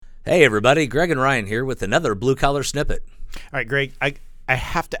Hey everybody, Greg and Ryan here with another Blue Collar Snippet. All right, Greg, I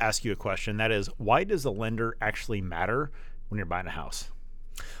have to ask you a question. That is, why does a lender actually matter when you're buying a house?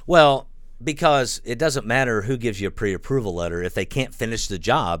 Well, because it doesn't matter who gives you a pre-approval letter. If they can't finish the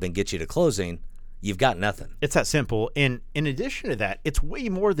job and get you to closing, you've got nothing. It's that simple. And in addition to that, it's way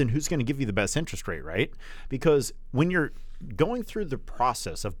more than who's going to give you the best interest rate, right? Because when you're going through the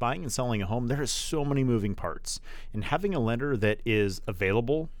process of buying and selling a home, there is so many moving parts. And having a lender that is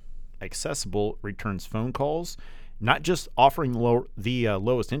available, accessible, returns phone calls, not just offering the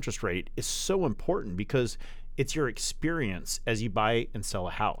lowest interest rate, is so important because it's your experience as you buy and sell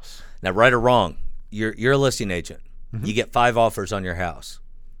a house. Now, right or wrong, you're a listing agent. Mm-hmm. You get 5 offers on your house.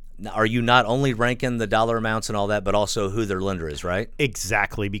 Now, are you not only ranking the dollar amounts and all that, but also who their lender is, right?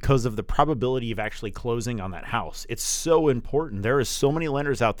 Exactly, because of the probability of actually closing on that house. It's so important. There is so many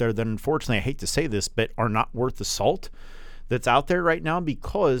lenders out there that, unfortunately, I hate to say this, but are not worth the salt that's out there right now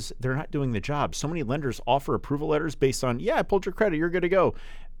because they're not doing the job. So many lenders offer approval letters based on, I pulled your credit, you're good to go.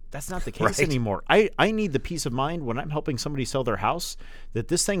 That's not the case anymore. I need the peace of mind when I'm helping somebody sell their house that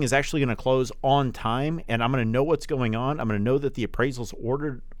this thing is actually going to close on time, and I'm going to know what's going on. I'm going to know that the appraisal's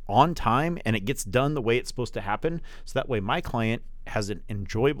ordered on time and it gets done the way it's supposed to happen. So that way my client has an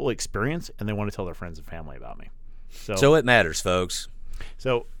enjoyable experience and they want to tell their friends and family about me. So it matters, folks.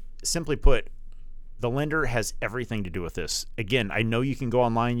 So simply put, the lender has everything to do with this. Again, I know you can go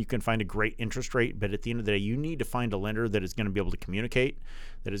online, you can find a great interest rate, but at the end of the day, you need to find a lender that is going to be able to communicate,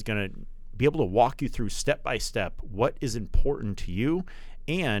 that is going to be able to walk you through step by step what is important to you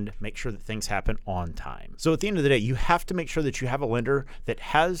and make sure that things happen on time. So at the end of the day, you have to make sure that you have a lender that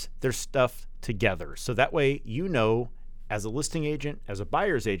has their stuff together. So that way, you know, as a listing agent, as a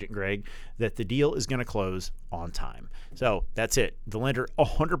buyer's agent, Greg, that the deal is going to close on time. So that's it. The lender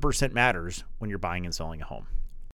 100% matters when you're buying and selling a home.